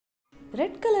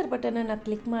Red colour ಬಟನನ್ನು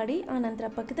click ಮಾಡಿ ಆನಂತರ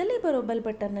ಪಕ್ಕದಲ್ಲಿ ಬರೋ ಬೆಲ್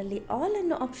ಬಟನ್ನಲ್ಲಿ ಆಲ್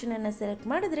ಅನ್ನೋ ಆಪ್ಷನನ್ನು ಸೆಲೆಕ್ಟ್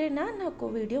ಮಾಡಿದ್ರೆ ನಾನು ಹಾಕೋ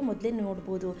ವಿಡಿಯೋ ಮೊದಲೇ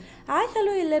ನೋಡ್ಬೋದು.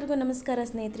 ಹಲೋ ಎಲ್ಲರಿಗೂ ನಮಸ್ಕಾರ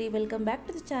ಸ್ನೇಹಿತರೆ, welcome back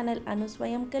to the channel ಅನು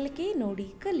ಸ್ವಯಂ ಕಲಿಕೆ ನೋಡಿ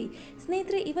ಕಲಿ.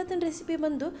 ಸ್ನೇಹಿತರೆ, ಇವತ್ತಿನ ರೆಸಿಪಿ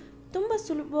ಬಂದು ತುಂಬ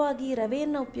ಸುಲಭವಾಗಿ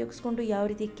ರವೆಯನ್ನು ಉಪಯೋಗಿಸ್ಕೊಂಡು ಯಾವ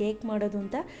ರೀತಿ ಕೇಕ್ ಮಾಡೋದು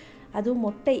ಅಂತ, ಅದು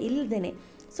ಮೊಟ್ಟೆ ಇಲ್ಲದೇನೆ.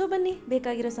 ಸೊ ಬನ್ನಿ,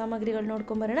 ಬೇಕಾಗಿರೋ ಸಾಮಗ್ರಿಗಳು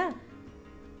ನೋಡ್ಕೊಂಬರೋಣ.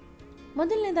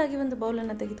 ಮೊದಲನೇದಾಗಿ ಒಂದು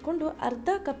ಬೌಲನ್ನು ತೆಗೆದುಕೊಂಡು ಅರ್ಧ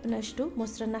ಕಪ್ನಷ್ಟು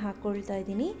ಮೊಸರನ್ನು ಹಾಕ್ಕೊಳ್ತಾ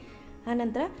ಇದ್ದೀನಿ.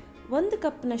 ಆನಂತರ 1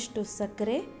 ಕಪ್ನಷ್ಟು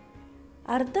ಸಕ್ಕರೆ,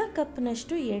 ಅರ್ಧ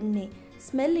ಕಪ್ನಷ್ಟು ಎಣ್ಣೆ.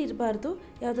 ಸ್ಮೆಲ್ ಇರಬಾರ್ದು,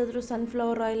 ಯಾವುದಾದ್ರೂ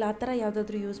ಸನ್ಫ್ಲವರ್ ಆಯಿಲ್ ಆ ಥರ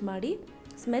ಯಾವುದಾದ್ರೂ ಯೂಸ್ ಮಾಡಿ,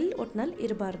 ಸ್ಮೆಲ್ ಒಟ್ಟಿನಲ್ಲಿ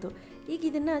ಇರಬಾರ್ದು. ಈಗ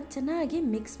ಇದನ್ನು ಚೆನ್ನಾಗಿ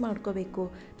ಮಿಕ್ಸ್ ಮಾಡ್ಕೋಬೇಕು.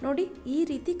 ನೋಡಿ, ಈ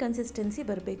ರೀತಿ ಕನ್ಸಿಸ್ಟೆನ್ಸಿ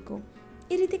ಬರಬೇಕು.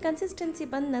 ಈ ರೀತಿ ಕನ್ಸಿಸ್ಟೆನ್ಸಿ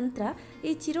ಬಂದ ನಂತರ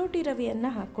ಈ ಚಿರೋಟಿ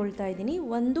ರವೆಯನ್ನು ಹಾಕ್ಕೊಳ್ತಾ ಇದ್ದೀನಿ.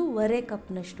 1.5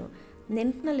 ಕಪ್ನಷ್ಟು,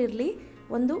 ನೆನಪಿನಲ್ಲಿರಲಿ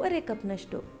 1.5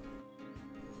 ಕಪ್ನಷ್ಟು.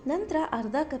 ನಂತರ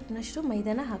ಅರ್ಧ ಕಪ್ನಷ್ಟು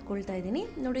ಮೈದಾನ ಹಾಕ್ಕೊಳ್ತಾ ಇದ್ದೀನಿ.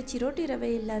 ನೋಡಿ, ಚಿರೋಟಿ ರವೆ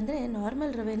ಇಲ್ಲ ಅಂದರೆ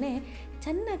ನಾರ್ಮಲ್ ರವೆನೇ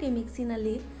ಚೆನ್ನಾಗಿ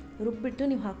ಮಿಕ್ಸಿನಲ್ಲಿ ರುಬ್ಬಿಟ್ಟು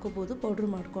ನೀವು ಹಾಕ್ಕೋಬೋದು ಪೌಡ್ರ್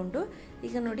ಮಾಡಿಕೊಂಡು.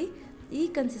 ಈಗ ನೋಡಿ, ಈ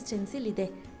ಕನ್ಸಿಸ್ಟೆನ್ಸಿಲಿದೆ,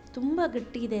 ತುಂಬ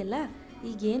ಗಟ್ಟಿ ಇದೆ ಅಲ್ಲ.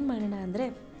 ಈಗ ಏನು ಮಾಡೋಣ ಅಂದರೆ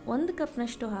 1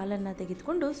 ಕಪ್ನಷ್ಟು ಹಾಲನ್ನು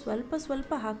ತೆಗೆದುಕೊಂಡು ಸ್ವಲ್ಪ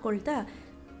ಸ್ವಲ್ಪ ಹಾಕ್ಕೊಳ್ತಾ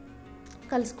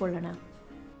ಕಲಿಸ್ಕೊಳ್ಳೋಣ.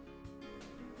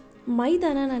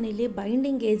 ಮೈದಾನ ನಾನಿಲ್ಲಿ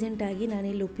ಬೈಂಡಿಂಗ್ ಏಜೆಂಟಾಗಿ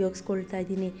ನಾನಿಲ್ಲಿ ಉಪಯೋಗಿಸ್ಕೊಳ್ತಾ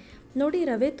ಇದ್ದೀನಿ. ನೋಡಿ,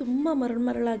 ರವೆ ತುಂಬ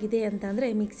ಮರಳಾಗಿದೆ ಅಂತಂದರೆ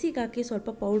ಮಿಕ್ಸಿಗೆ ಹಾಕಿ ಸ್ವಲ್ಪ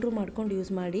ಪೌಡ್ರು ಮಾಡ್ಕೊಂಡು ಯೂಸ್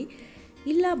ಮಾಡಿ.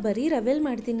 ಇಲ್ಲ ಬರೀ ರವೆಲ್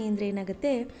ಮಾಡ್ತೀನಿ ಅಂದರೆ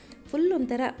ಏನಾಗುತ್ತೆ, ಫುಲ್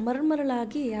ಒಂಥರ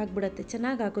ಮರಳಾಗಿ ಆಗಿಬಿಡುತ್ತೆ,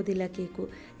 ಚೆನ್ನಾಗಿ ಆಗೋದಿಲ್ಲ ಕೇಕು.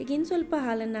 ಈಗ ಇನ್ನು ಸ್ವಲ್ಪ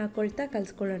ಹಾಲನ್ನು ಹಾಕ್ಕೊಳ್ತಾ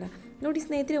ಕಲಿಸ್ಕೊಳ್ಳೋಣ. ನೋಡಿ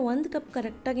ಸ್ನೇಹಿತರೆ, 1 ಕಪ್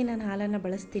ಕರೆಕ್ಟಾಗಿ ನಾನು ಹಾಲನ್ನು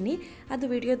ಬಳಸ್ತೀನಿ. ಅದು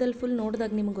ವಿಡಿಯೋದಲ್ಲಿ ಫುಲ್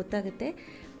ನೋಡಿದಾಗ ನಿಮಗೆ ಗೊತ್ತಾಗುತ್ತೆ.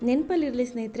 ನೆನಪಲ್ಲಿರಲಿ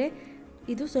ಸ್ನೇಹಿತರೆ,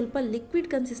 ಇದು ಸ್ವಲ್ಪ ಲಿಕ್ವಿಡ್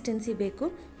ಕನ್ಸಿಸ್ಟೆನ್ಸಿ ಬೇಕು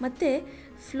ಮತ್ತು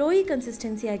ಫ್ಲೋಯಿ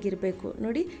ಕನ್ಸಿಸ್ಟೆನ್ಸಿ ಆಗಿರಬೇಕು.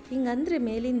 ನೋಡಿ, ಹಿಂಗಂದರೆ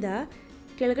ಮೇಲಿಂದ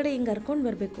ಕೆಳಗಡೆ ಹಿಂಗೆ ಹರ್ಕೊಂಡು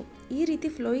ಬರಬೇಕು. ಈ ರೀತಿ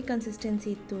ಫ್ಲೋಯಿ ಕನ್ಸಿಸ್ಟೆನ್ಸಿ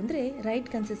ಇತ್ತು ಅಂದರೆ ರೈಟ್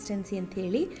ಕನ್ಸಿಸ್ಟೆನ್ಸಿ ಅಂತ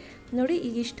ಹೇಳಿ. ನೋಡಿ,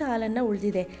 ಈಗ ಇಷ್ಟು ಹಾಲನ್ನು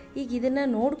ಉಳಿದಿದೆ. ಈಗ ಇದನ್ನು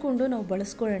ನೋಡಿಕೊಂಡು ನಾವು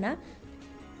ಬಳಸ್ಕೊಳ್ಳೋಣ.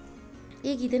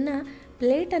 ಈಗ ಇದನ್ನು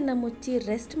ಪ್ಲೇಟನ್ನು ಮುಚ್ಚಿ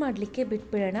ರೆಸ್ಟ್ ಮಾಡಲಿಕ್ಕೆ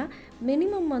ಬಿಟ್ಬಿಡೋಣ.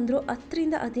 ಮಿನಿಮಮ್ ಅಂದರೂ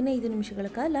 10ರಿಂದ 15 ನಿಮಿಷಗಳ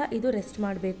ಕಾಲ ಇದು ರೆಸ್ಟ್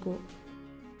ಮಾಡಬೇಕು.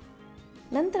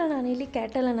 ನಂತರ ನಾನಿಲ್ಲಿ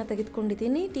ಕ್ಯಾಟಲನ್ನು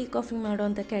ತೆಗೆದುಕೊಂಡಿದ್ದೀನಿ, ಟೀ ಕಾಫಿ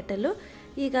ಮಾಡೋವಂಥ ಕ್ಯಾಟಲ್ಲು.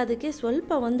 ಈಗ ಅದಕ್ಕೆ ಸ್ವಲ್ಪ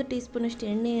 1 ಟೀ ಸ್ಪೂನಷ್ಟು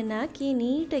ಎಣ್ಣೆಯನ್ನು ಹಾಕಿ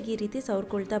ನೀಟಾಗಿ ಈ ರೀತಿ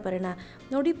ಸವರ್ಕೊಳ್ತಾ ಬರೋಣ.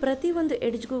 ನೋಡಿ, ಪ್ರತಿಯೊಂದು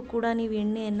ಎಡ್ಜ್ಗೂ ಕೂಡ ನೀವು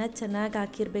ಎಣ್ಣೆಯನ್ನು ಚೆನ್ನಾಗಿ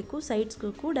ಹಾಕಿರಬೇಕು.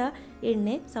 ಸೈಡ್ಸ್ಗೂ ಕೂಡ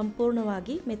ಎಣ್ಣೆ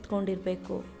ಸಂಪೂರ್ಣವಾಗಿ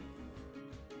ಮೆತ್ಕೊಂಡಿರಬೇಕು.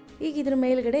 ಈಗ ಇದ್ರ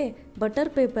ಮೇಲ್ಗಡೆ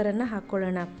ಬಟರ್ ಪೇಪರನ್ನು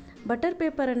ಹಾಕ್ಕೊಳ್ಳೋಣ. ಬಟರ್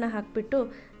ಪೇಪರನ್ನು ಹಾಕಿಬಿಟ್ಟು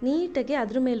ನೀಟಾಗಿ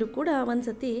ಅದ್ರ ಮೇಲೂ ಕೂಡ ಒಂದು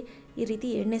ಸತಿ ಈ ರೀತಿ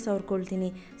ಎಣ್ಣೆ ಸವರ್ಕೊಳ್ತೀನಿ.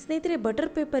 ಸ್ನೇಹಿತರೆ,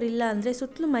 ಬಟರ್ ಪೇಪರ್ ಇಲ್ಲ ಅಂದರೆ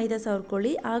ಸುತ್ತಲೂ ಮೈದಾ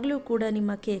ಸವರ್ಕೊಳ್ಳಿ, ಆಗಲೂ ಕೂಡ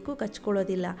ನಿಮ್ಮ ಕೇಕು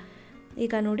ಕಚ್ಕೊಳ್ಳೋದಿಲ್ಲ.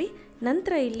 ಈಗ ನೋಡಿ,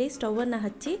 ನಂತರ ಇಲ್ಲಿ ಸ್ಟವನ್ನು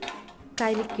ಹಚ್ಚಿ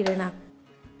ಕಾಯ್ಲಿಕ್ಕಿಡೋಣ.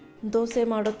 ದೋಸೆ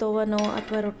ಮಾಡೋ ತವನೋ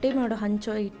ಅಥವಾ ರೊಟ್ಟಿ ಮಾಡೋ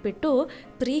ಹಂಚೋ ಇಟ್ಬಿಟ್ಟು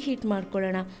ಪ್ರೀ ಹೀಟ್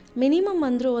ಮಾಡ್ಕೊಳ್ಳೋಣ. ಮಿನಿಮಮ್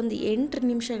ಅಂದರೂ ಒಂದು 8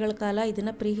 ನಿಮಿಷಗಳ ಕಾಲ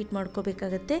ಇದನ್ನು ಪ್ರೀ ಹೀಟ್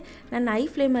ಮಾಡ್ಕೋಬೇಕಾಗತ್ತೆ. ನಾನು ಐ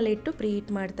ಫ್ಲೇಮಲ್ಲಿ ಇಟ್ಟು ಪ್ರೀ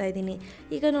ಹೀಟ್ ಮಾಡ್ತಾಯಿದ್ದೀನಿ.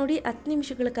 ಈಗ ನೋಡಿ, 10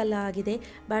 ನಿಮಿಷಗಳ ಕಾಲ ಆಗಿದೆ.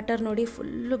 ಬ್ಯಾಟರ್ ನೋಡಿ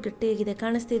ಫುಲ್ಲು ಗಟ್ಟಿಯಾಗಿದೆ,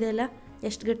 ಕಾಣಿಸ್ತಿದೆ ಅಲ್ಲ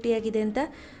ಎಷ್ಟು ಗಟ್ಟಿಯಾಗಿದೆ ಅಂತ.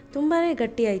 ತುಂಬಾ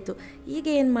ಗಟ್ಟಿಯಾಯಿತು. ಈಗ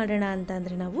ಏನು ಮಾಡೋಣ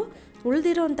ಅಂತಂದರೆ, ನಾವು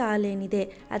ಉಳಿದಿರೋಂಥ ಹಾಲೇನಿದೆ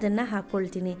ಅದನ್ನು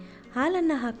ಹಾಕ್ಕೊಳ್ತೀನಿ.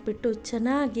 ಹಾಲನ್ನು ಹಾಕಿಬಿಟ್ಟು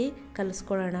ಚೆನ್ನಾಗಿ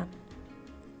ಕಲಿಸ್ಕೊಳ್ಳೋಣ.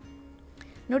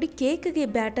 ನೋಡಿ, ಕೇಕ್ಗೆ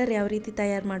ಬ್ಯಾಟರ್ ಯಾವ ರೀತಿ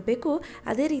ತಯಾರು ಮಾಡಬೇಕು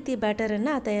ಅದೇ ರೀತಿ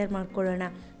ಬ್ಯಾಟರನ್ನು ತಯಾರು ಮಾಡ್ಕೊಳ್ಳೋಣ.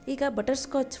 ಈಗ ಬಟರ್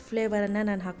ಸ್ಕಾಚ್ ಫ್ಲೇವರನ್ನು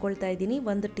ನಾನು ಹಾಕ್ಕೊಳ್ತಾ ಇದ್ದೀನಿ,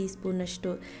 1 ಟೀ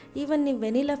ಸ್ಪೂನಷ್ಟು. ಈವನ್ ನೀವು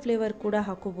ವೆನಿಲಾ ಫ್ಲೇವರ್ ಕೂಡ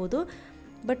ಹಾಕೋಬೋದು,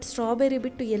 ಬಟ್ ಸ್ಟ್ರಾಬೆರಿ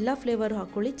ಬಿಟ್ಟು ಎಲ್ಲ ಫ್ಲೇವರು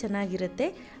ಹಾಕ್ಕೊಳ್ಳಿ, ಚೆನ್ನಾಗಿರುತ್ತೆ.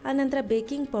 ಆನಂತರ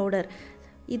ಬೇಕಿಂಗ್ ಪೌಡರ್,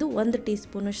 ಇದು 1 ಟೀ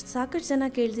ಸ್ಪೂನಷ್ಟು. ಸಾಕಷ್ಟು ಜನ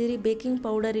ಕೇಳ್ತೀರಿ ಬೇಕಿಂಗ್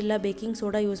ಪೌಡರ್ ಇಲ್ಲ ಬೇಕಿಂಗ್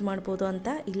ಸೋಡಾ ಯೂಸ್ ಮಾಡ್ಬೋದು ಅಂತ.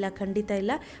 ಇಲ್ಲ, ಖಂಡಿತ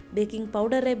ಇಲ್ಲ. ಬೇಕಿಂಗ್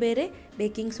ಪೌಡರೇ ಬೇರೆ,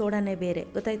 ಬೇಕಿಂಗ್ ಸೋಡಾನೇ ಬೇರೆ,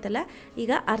 ಗೊತ್ತಾಯ್ತಲ್ಲ.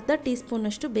 ಈಗ ಅರ್ಧ ಟೀ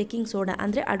ಸ್ಪೂನಷ್ಟು ಬೇಕಿಂಗ್ ಸೋಡಾ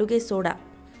ಅಂದರೆ ಅಡುಗೆ ಸೋಡಾ,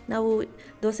 ನಾವು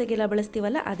ದೋಸೆಗೆಲ್ಲ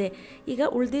ಬಳಸ್ತೀವಲ್ಲ ಅದೇ. ಈಗ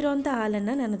ಉಳಿದಿರೋಂಥ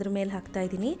ಹಾಲನ್ನು ನಾನು ಅದ್ರ ಮೇಲೆ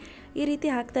ಹಾಕ್ತಾಯಿದ್ದೀನಿ. ಈ ರೀತಿ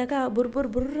ಹಾಕಿದಾಗ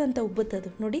ಬುರ್ರ ಅಂತ ಉಬ್ಬುತ್ತದು.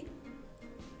 ನೋಡಿ,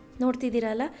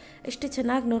 ನೋಡ್ತಿದ್ದೀರಲ್ಲ ಎಷ್ಟು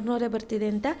ಚೆನ್ನಾಗಿ ನೊರ್ನೊರೆ ಬರ್ತಿದೆ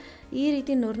ಅಂತ. ಈ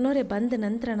ರೀತಿ ನೊರ್ನೊರೆ ಬಂದ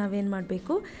ನಂತರ ನಾವೇನು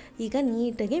ಮಾಡಬೇಕು, ಈಗ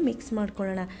ನೀಟಾಗಿ ಮಿಕ್ಸ್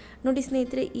ಮಾಡ್ಕೊಳ್ಳೋಣ. ನೋಡಿ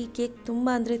ಸ್ನೇಹಿತರೆ, ಈ ಕೇಕ್ ತುಂಬ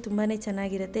ಅಂದರೆ ತುಂಬಾ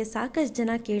ಚೆನ್ನಾಗಿರುತ್ತೆ. ಸಾಕಷ್ಟು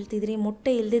ಜನ ಕೇಳ್ತಿದ್ರಿ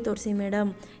ಮೊಟ್ಟೆ ಇಲ್ಲದೆ ತೋರಿಸಿ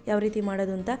ಮೇಡಮ್ ಯಾವ ರೀತಿ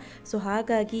ಮಾಡೋದು ಅಂತ. ಸೊ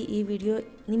ಹಾಗಾಗಿ ಈ ವಿಡಿಯೋ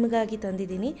ನಿಮಗಾಗಿ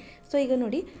ತಂದಿದ್ದೀನಿ. ಸೊ ಈಗ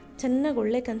ನೋಡಿ, ಚೆನ್ನಾಗಿ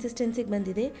ಒಳ್ಳೆ ಕನ್ಸಿಸ್ಟೆನ್ಸಿಗೆ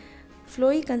ಬಂದಿದೆ,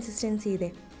 ಫ್ಲೋಯಿ ಕನ್ಸಿಸ್ಟೆನ್ಸಿ ಇದೆ.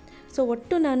 ಸೊ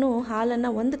ಒಟ್ಟು ನಾನು ಹಾಲನ್ನು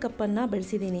 1 ಕಪ್ಪನ್ನು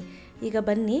ಬಳಸಿದ್ದೀನಿ. ಈಗ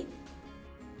ಬನ್ನಿ,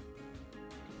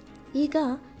 ಈಗ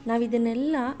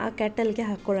ನಾವಿದನ್ನೆಲ್ಲ ಆ ಕ್ಯಾಟಲ್ಗೆ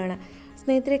ಹಾಕ್ಕೊಳ್ಳೋಣ.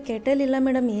 ಸ್ನೇಹಿತರೆ, ಕೆಟಲ್ ಇಲ್ಲ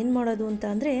ಮೇಡಮ್ ಏನು ಮಾಡೋದು ಅಂತ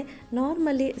ಅಂದರೆ,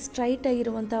 ನಾರ್ಮಲಿ ಸ್ಟ್ರೈಟ್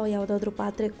ಆಗಿರುವಂಥ ಯಾವುದಾದ್ರೂ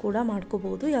ಪಾತ್ರೆ ಕೂಡ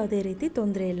ಮಾಡ್ಕೋಬೋದು, ಯಾವುದೇ ರೀತಿ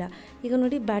ತೊಂದರೆ ಇಲ್ಲ. ಈಗ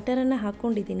ನೋಡಿ, ಬ್ಯಾಟರನ್ನು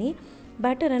ಹಾಕ್ಕೊಂಡಿದ್ದೀನಿ.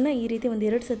 ಬ್ಯಾಟರನ್ನು ಈ ರೀತಿ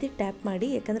 1-2 ಸತಿ ಟ್ಯಾಪ್ ಮಾಡಿ,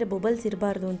 ಯಾಕಂದರೆ ಬಬಲ್ಸ್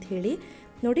ಇರಬಾರ್ದು ಅಂತ ಹೇಳಿ.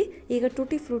 ನೋಡಿ, ಈಗ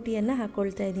ಟೂಟಿ ಫ್ರೂಟಿಯನ್ನು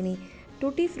ಹಾಕ್ಕೊಳ್ತಾ ಇದ್ದೀನಿ.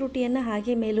 ಟೂಟಿ ಫ್ರೂಟಿಯನ್ನು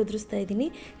ಹಾಗೆ ಮೇಲೆ ಉದುರಿಸ್ತಾ ಇದ್ದೀನಿ.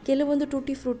 ಕೆಲವೊಂದು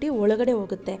ಟೂಟಿ ಫ್ರೂಟಿ ಒಳಗಡೆ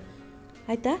ಹೋಗುತ್ತೆ,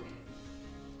 ಆಯಿತಾ.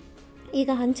 ಈಗ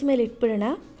ಹಂಚ ಮೇಲೆ ಇಟ್ಬಿಡೋಣ.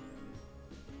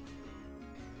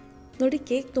 ನೋಡಿ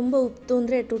ಕೇಕ್ ತುಂಬ ಉಪ್ತು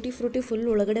ಅಂದರೆ ಟೂಟಿ ಫ್ರೂಟಿ ಫುಲ್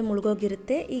ಒಳಗಡೆ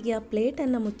ಮುಳುಗೋಗಿರುತ್ತೆ. ಈಗ ಆ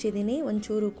ಪ್ಲೇಟನ್ನು ಮುಚ್ಚಿದ್ದೀನಿ,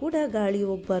 ಒಂಚೂರು ಕೂಡ ಗಾಳಿ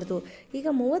ಹೋಗಬಾರ್ದು. ಈಗ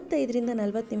 35ರಿಂದ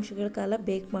 40 ನಿಮಿಷಗಳ ಕಾಲ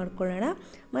ಬೇಕ್ ಮಾಡ್ಕೊಳ್ಳೋಣ.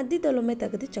 ಮಧ್ಯದಲ್ಲೊಮ್ಮೆ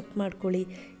ತೆಗೆದು ಚೆಕ್ ಮಾಡ್ಕೊಳ್ಳಿ.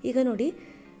 ಈಗ ನೋಡಿ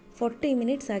 40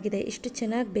 ಮಿನಿಟ್ಸ್ ಆಗಿದೆ. ಎಷ್ಟು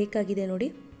ಚೆನ್ನಾಗಿ ಬೇಕಾಗಿದೆ ನೋಡಿ.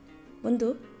 ಒಂದು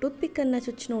ಟೂತ್ಪಿಕ್ಕನ್ನು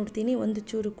ಚುಚ್ಚಿ ನೋಡ್ತೀನಿ, ಒಂದು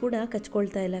ಚೂರು ಕೂಡ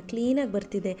ಕಚ್ಕೊಳ್ತಾ ಇಲ್ಲ, ಕ್ಲೀನಾಗಿ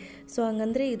ಬರ್ತಿದೆ. ಸೊ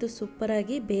ಹಂಗಂದರೆ ಇದು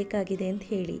ಸೂಪರಾಗಿ ಬೇಕಾಗಿದೆ ಅಂತ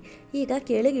ಹೇಳಿ. ಈಗ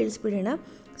ಕೆಳಗೆ ಇಳಿಸ್ಬಿಡೋಣ.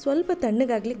 ಸ್ವಲ್ಪ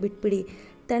ತಣ್ಣಗಾಗ್ಲಿಕ್ಕೆ ಬಿಟ್ಬಿಡಿ.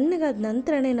 ತಣ್ಣಗಾದ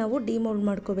ನಂತರನೇ ನಾವು ಡಿಮೋಲ್ಡ್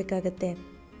ಮಾಡ್ಕೋಬೇಕಾಗತ್ತೆ.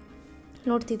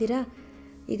 ನೋಡ್ತಿದ್ದೀರಾ?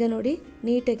 ಈಗ ನೋಡಿ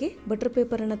ನೀಟಾಗಿ ಬಟರ್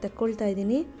ಪೇಪರನ್ನು ತಕ್ಕೊಳ್ತಾ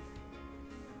ಇದ್ದೀನಿ.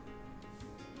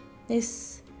 ಎಸ್,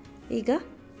 ಈಗ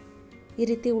ಈ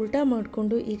ರೀತಿ ಉಲ್ಟಾ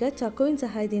ಮಾಡಿಕೊಂಡು ಈಗ ಚಾಕುವಿನ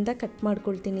ಸಹಾಯದಿಂದ ಕಟ್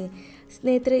ಮಾಡ್ಕೊಳ್ತೀನಿ.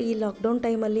 ಸ್ನೇಹಿತರೆ, ಈ ಲಾಕ್ಡೌನ್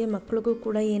ಟೈಮಲ್ಲಿ ಮಕ್ಳಿಗೂ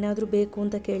ಕೂಡ ಏನಾದರೂ ಬೇಕು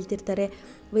ಅಂತ ಕೇಳ್ತಿರ್ತಾರೆ.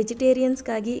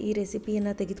 ವೆಜಿಟೇರಿಯನ್ಸ್ಗಾಗಿ ಈ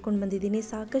ರೆಸಿಪಿಯನ್ನು ತೆಗೆದುಕೊಂಡು ಬಂದಿದ್ದೀನಿ.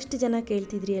 ಸಾಕಷ್ಟು ಜನ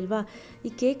ಕೇಳ್ತಿದ್ರಿ ಅಲ್ವಾ,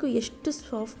 ಈ ಕೇಕು ಎಷ್ಟು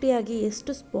ಸಾಫ್ಟಿಯಾಗಿ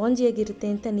ಎಷ್ಟು ಸ್ಪಾಂಜಿಯಾಗಿರುತ್ತೆ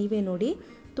ಅಂತ ನೀವೇ ನೋಡಿ.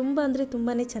 ತುಂಬ ಅಂದರೆ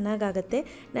ತುಂಬಾ ಚೆನ್ನಾಗಾಗತ್ತೆ.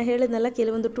 ನಾನು ಹೇಳಿದ್ನಲ್ಲ,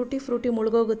 ಕೆಲವೊಂದು ಟೂಟಿ ಫ್ರೂಟಿ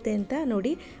ಮುಳುಗೋಗುತ್ತೆ ಅಂತ,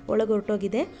 ನೋಡಿ ಒಳಗೆ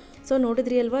ಹೊರಟೋಗಿದೆ. ಸೊ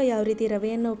ನೋಡಿದ್ರಿ ಅಲ್ವಾ ಯಾವ ರೀತಿ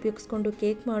ರವೆಯನ್ನು ಉಪಯೋಗಿಸ್ಕೊಂಡು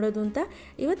ಕೇಕ್ ಮಾಡೋದು ಅಂತ.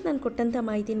 ಇವತ್ತು ನಾನು ಕೊಟ್ಟಂಥ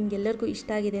ಮಾಹಿತಿ ನಿಮಗೆಲ್ಲರಿಗೂ ಇಷ್ಟ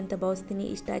ಆಗಿದೆ ಅಂತ ಭಾವಿಸ್ತೀನಿ.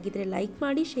 ಇಷ್ಟ ಆಗಿದ್ದರೆ ಲೈಕ್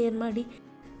ಮಾಡಿ, ಶೇರ್ ಮಾಡಿ,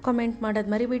 ಕಾಮೆಂಟ್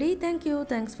ಮಾಡೋದು ಮರಿಬೇಡಿ. Thank you.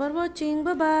 Thanks for watching.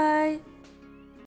 Bye.